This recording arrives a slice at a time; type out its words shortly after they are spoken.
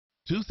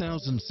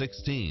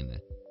2016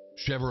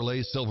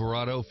 Chevrolet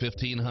Silverado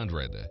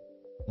 1500.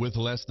 With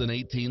less than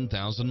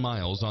 18,000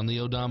 miles on the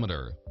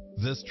odometer,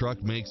 this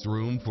truck makes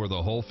room for the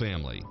whole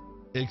family.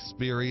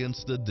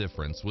 Experience the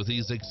difference with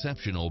these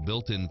exceptional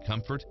built-in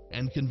comfort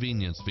and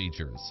convenience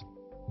features.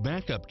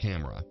 Backup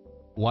camera,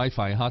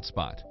 Wi-Fi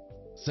hotspot,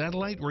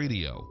 satellite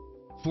radio,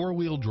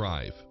 four-wheel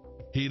drive,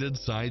 heated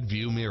side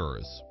view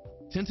mirrors,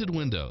 tinted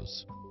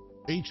windows,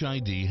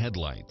 HID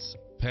headlights,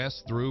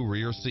 pass-through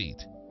rear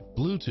seat,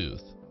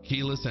 Bluetooth,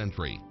 keyless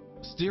entry,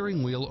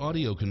 steering wheel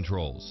audio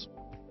controls,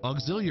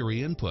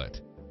 auxiliary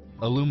input,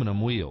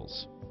 aluminum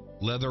wheels,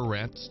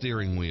 leather-wrapped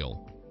steering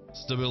wheel,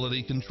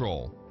 stability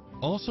control.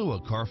 Also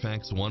a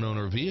Carfax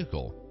one-owner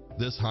vehicle,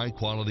 this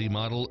high-quality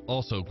model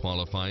also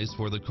qualifies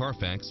for the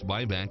Carfax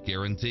buyback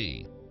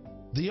guarantee.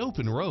 The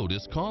open road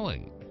is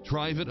calling.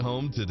 Drive it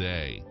home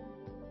today.